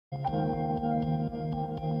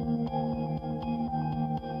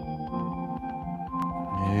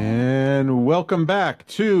And welcome back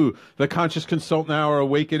to the Conscious Consultant Hour,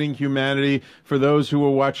 Awakening Humanity. For those who were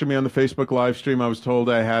watching me on the Facebook live stream, I was told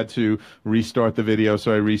I had to restart the video,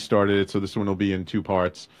 so I restarted it. So this one will be in two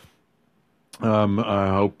parts. I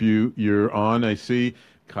hope you're on. I see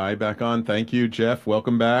Kai back on. Thank you, Jeff.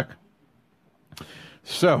 Welcome back.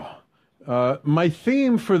 So my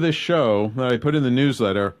theme for this show that I put in the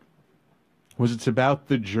newsletter was it's about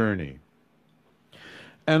the journey.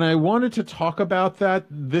 And I wanted to talk about that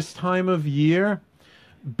this time of year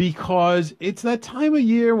because it's that time of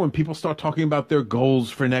year when people start talking about their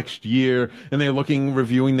goals for next year and they're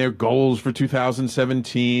reviewing their goals for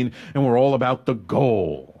 2017, and we're all about the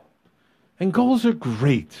goal. And goals are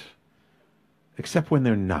great, except when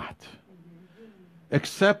they're not.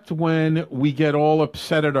 Except when we get all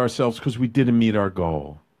upset at ourselves because we didn't meet our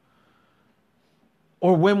goal.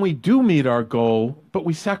 Or when we do meet our goal, but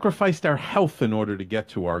we sacrificed our health in order to get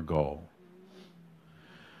to our goal.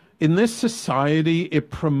 In this society, it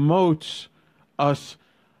promotes us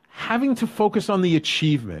having to focus on the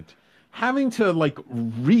achievement, having to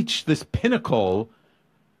reach this pinnacle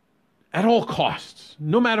at all costs,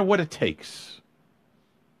 no matter what it takes.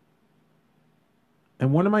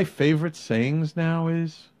 And one of my favorite sayings now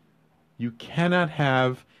is, you cannot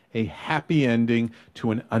have a happy ending to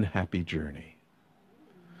an unhappy journey.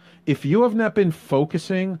 If you have not been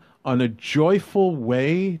focusing on a joyful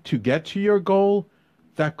way to get to your goal,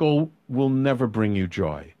 that goal will never bring you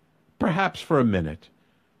joy. Perhaps for a minute,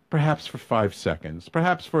 perhaps for 5 seconds,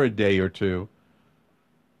 perhaps for a day or two.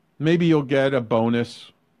 Maybe you'll get a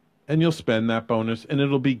bonus and you'll spend that bonus and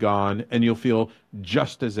it'll be gone and you'll feel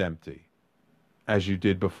just as empty as you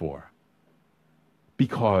did before.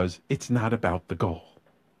 Because it's not about the goal.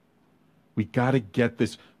 We got to get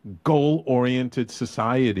this goal-oriented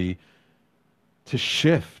society to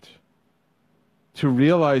shift, to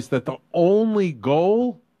realize that the only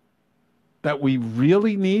goal that we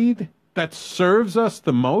really need, that serves us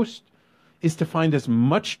the most, is to find as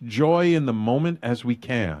much joy in the moment as we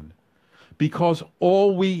can, because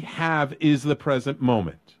all we have is the present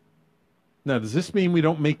moment. Now, does this mean we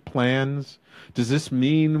don't make plans? Does this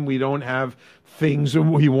mean we don't have things that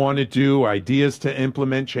we want to do, ideas to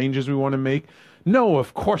implement, changes we want to make? No,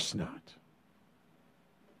 of course not.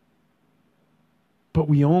 But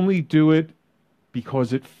we only do it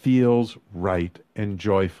because it feels right and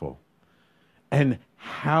joyful. And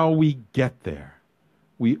how we get there,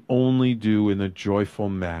 we only do in a joyful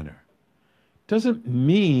manner. Doesn't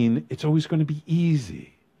mean it's always going to be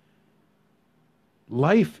easy.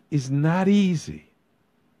 Life is not easy.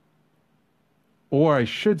 Or I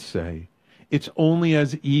should say, it's only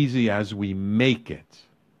as easy as we make it.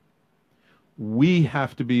 We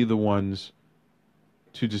have to be the ones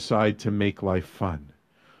to decide to make life fun.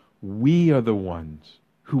 We are the ones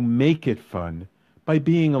who make it fun by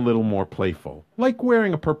being a little more playful, like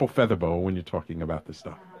wearing a purple feather boa when you're talking about this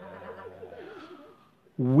stuff.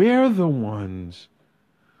 We're the ones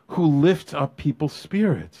who lift up people's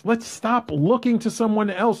spirits. Let's stop looking to someone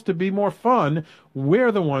else to be more fun.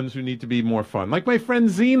 We're the ones who need to be more fun. Like my friend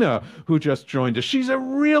Zena, who just joined us. She's a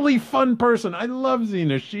really fun person. I love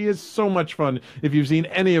Zena. She is so much fun if you've seen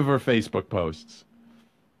any of her Facebook posts.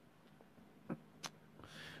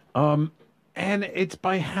 And it's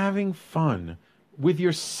by having fun with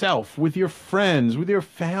yourself, with your friends, with your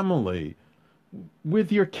family,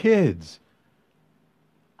 with your kids.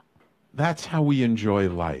 That's how we enjoy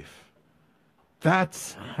life.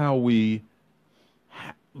 That's how we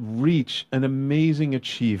reach an amazing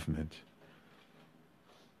achievement.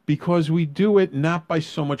 Because we do it not by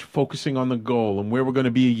so much focusing on the goal and where we're going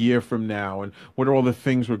to be a year from now and what are all the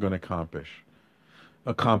things we're going to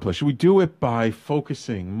accomplish. We do it by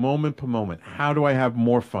focusing moment per moment. How do I have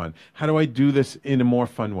more fun? How do I do this in a more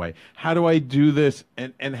fun way? How do I do this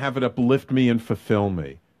and have it uplift me and fulfill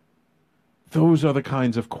me? Those are the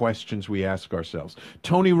kinds of questions we ask ourselves.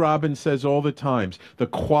 Tony Robbins says all the time, the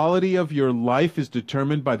quality of your life is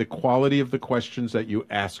determined by the quality of the questions that you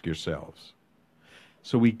ask yourselves.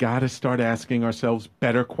 So we got to start asking ourselves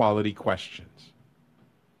better quality questions.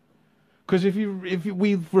 Because if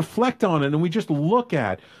we reflect on it and we just look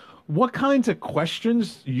at what kinds of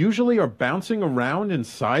questions usually are bouncing around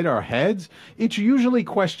inside our heads, it's usually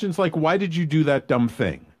questions like, why did you do that dumb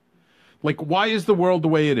thing? Like, why is the world the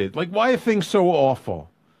way it is? Like, why are things so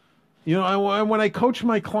awful? You know, when I coach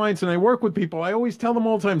my clients and I work with people, I always tell them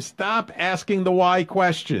all the time, stop asking the why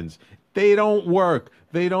questions. They don't work.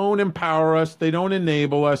 They don't empower us. They don't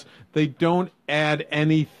enable us. They don't add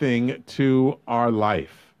anything to our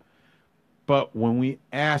life. But when we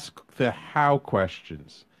ask the how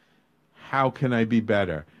questions, how can I be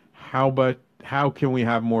better? How can we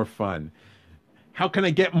have more fun? How can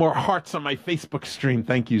I get more hearts on my Facebook stream?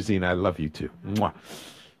 Thank you, Zena. I love you too. Mwah.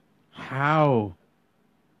 How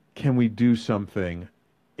can we do something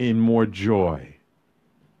in more joy?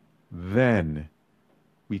 Then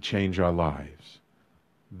we change our lives.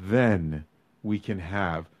 Then we can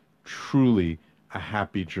have truly a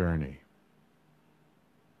happy journey.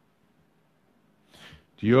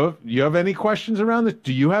 Do you have any questions around this?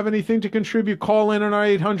 Do you have anything to contribute? Call in on our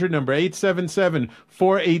 800 number,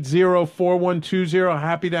 877-480-4120.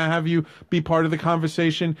 Happy to have you be part of the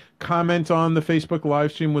conversation. Comment on the Facebook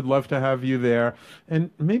live stream. Would love to have you there.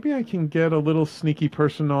 And maybe I can get a little sneaky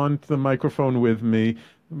person on the microphone with me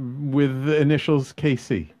with the initials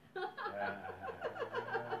KC.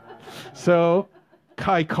 So,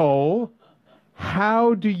 Kai Cole,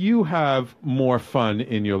 how do you have more fun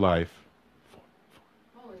in your life?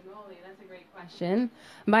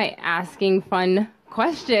 By asking fun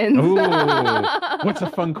questions. Ooh, what's a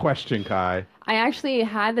fun question, Kai? I actually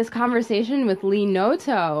had this conversation with Lee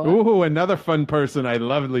Noto. Ooh, another fun person. I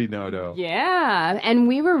love Lee Noto. Yeah, and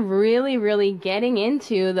we were really, really getting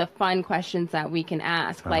into the fun questions that we can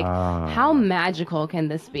ask. Like, how magical can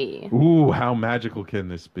this be? Ooh, how magical can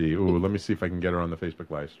this be? Ooh, let me see if I can get her on the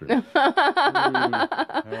Facebook live stream.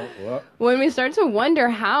 When we start to wonder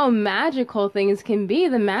how magical things can be,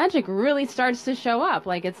 the magic really starts to show up.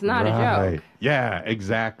 Like, it's not a joke. Yeah,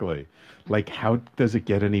 exactly. Like, how does it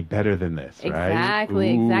get any better than this, right?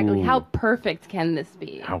 Exactly. How perfect can this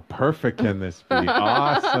be? How perfect can this be?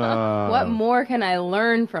 Awesome. What more can I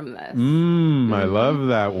learn from this? I love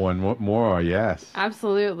that one. What more? Yes.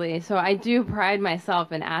 Absolutely. So I do pride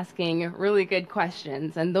myself in asking really good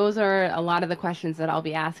questions, and those are a lot of the questions that I'll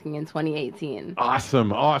be asking in 2018.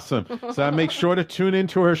 Awesome. So make sure to tune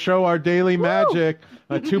into her show, Our Daily Magic,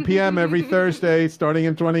 2 p.m. every Thursday, starting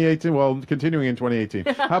in 2018. Well, continuing in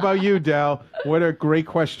 2018. How about you, Dal? What are great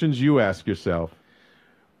questions you ask yourself?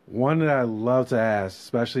 One that I love to ask,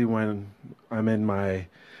 especially when I'm in my,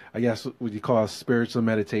 I guess what you call spiritual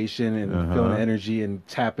meditation and feeling energy and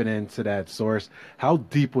tapping into that source, how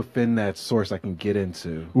deep within that source I can get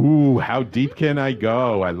into. Ooh, how deep can I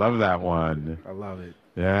go? I love that one. I love it.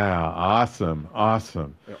 Yeah, awesome.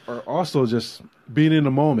 Or also just being in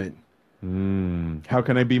the moment. How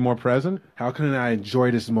can I be more present? How can I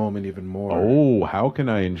enjoy this moment even more? Oh, how can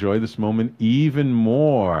I enjoy this moment even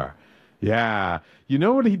more? Yeah. You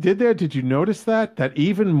know what he did there? Did you notice that? That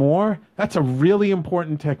even more? That's a really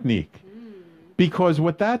important technique. Because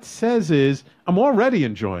what that says is, I'm already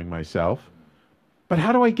enjoying myself, but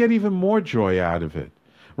how do I get even more joy out of it?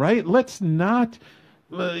 Right? Let's not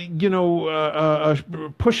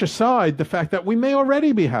push aside the fact that we may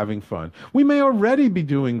already be having fun. We may already be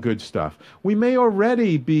doing good stuff. We may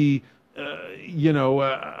already be,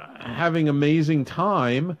 having amazing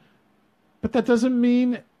time, but that doesn't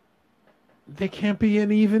mean there can't be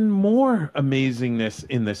an even more amazingness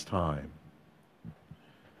in this time.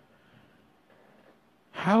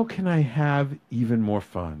 How can I have even more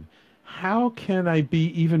fun? How can I be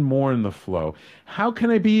even more in the flow? How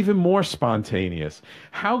can I be even more spontaneous?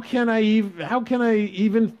 How can I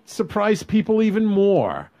even surprise people even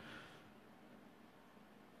more?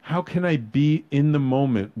 How can I be in the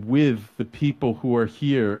moment with the people who are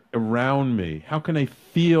here around me? How can I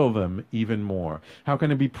feel them even more? How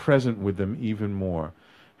can I be present with them even more?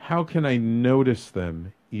 How can I notice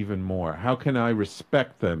them even more? How can I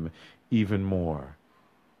respect them even more?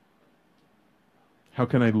 How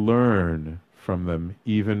can I learn from them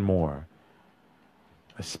even more?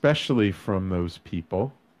 Especially from those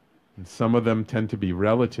people, and some of them tend to be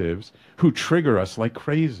relatives, who trigger us like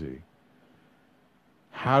crazy.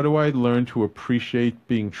 How do I learn to appreciate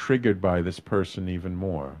being triggered by this person even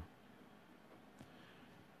more?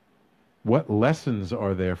 What lessons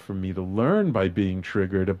are there for me to learn by being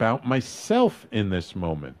triggered about myself in this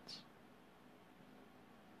moment?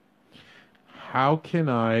 How can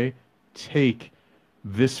I take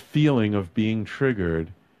this feeling of being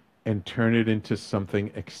triggered and turn it into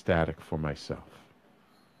something ecstatic for myself?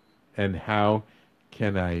 And how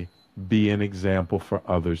can I be an example for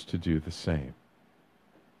others to do the same?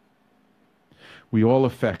 We all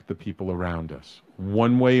affect the people around us,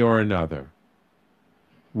 one way or another.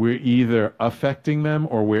 We're either affecting them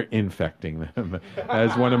or we're infecting them.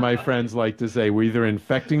 As one of my friends like to say, we're either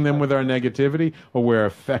infecting them with our negativity or we're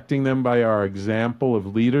affecting them by our example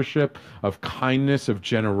of leadership, of kindness, of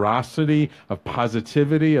generosity, of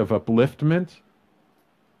positivity, of upliftment.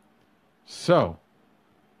 So,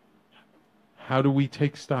 how do we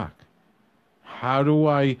take stock? How do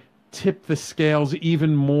I tip the scales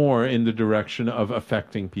even more in the direction of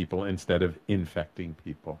affecting people instead of infecting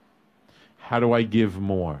people? How do I give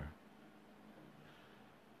more?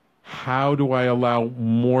 How do I allow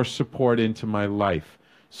more support into my life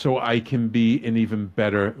so I can be an even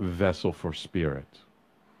better vessel for spirit?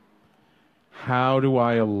 How do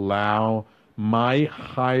I allow my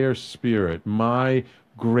higher spirit, my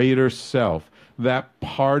greater self, that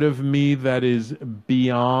part of me that is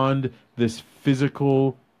beyond this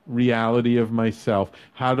physical reality of myself,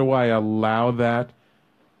 how do I allow that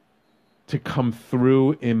to come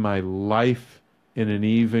through in my life in an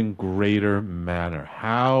even greater manner?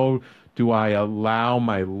 How do I allow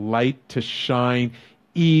my light to shine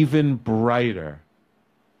even brighter,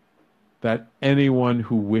 that anyone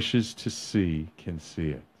who wishes to see can see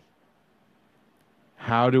it?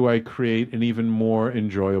 How do I create an even more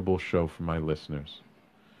enjoyable show for my listeners?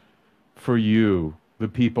 For you, the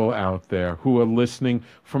people out there who are listening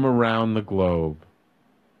from around the globe,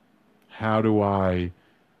 how do I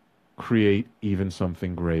create even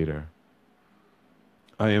something greater?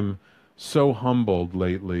 I am so humbled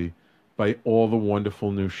lately by all the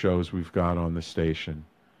wonderful new shows we've got on the station.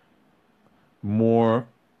 More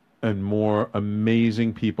and more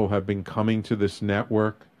amazing people have been coming to this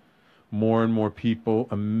network. More and more people,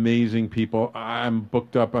 amazing people. I'm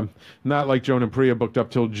booked up. I'm not like Joan and Priya booked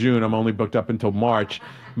up till June. I'm only booked up until March.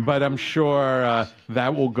 But I'm sure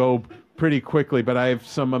that will go pretty quickly. But I have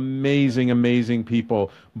some amazing, amazing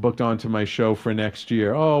people booked onto my show for next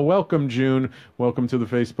year. Oh, welcome, June. Welcome to the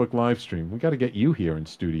Facebook live stream. We got to get you here in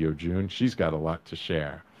studio, June. She's got a lot to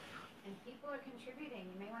share.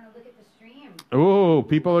 Oh,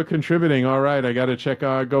 people are contributing. All right, I got to check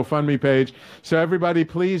our GoFundMe page. So everybody,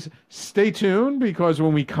 please stay tuned, because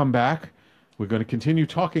when we come back, we're going to continue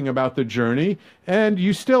talking about the journey. And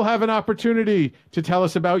you still have an opportunity to tell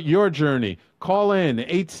us about your journey. Call in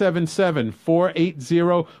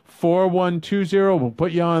 877-480-4120. We'll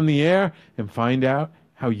put you on the air and find out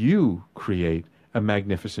how you create a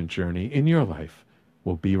magnificent journey in your life.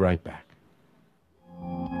 We'll be right back.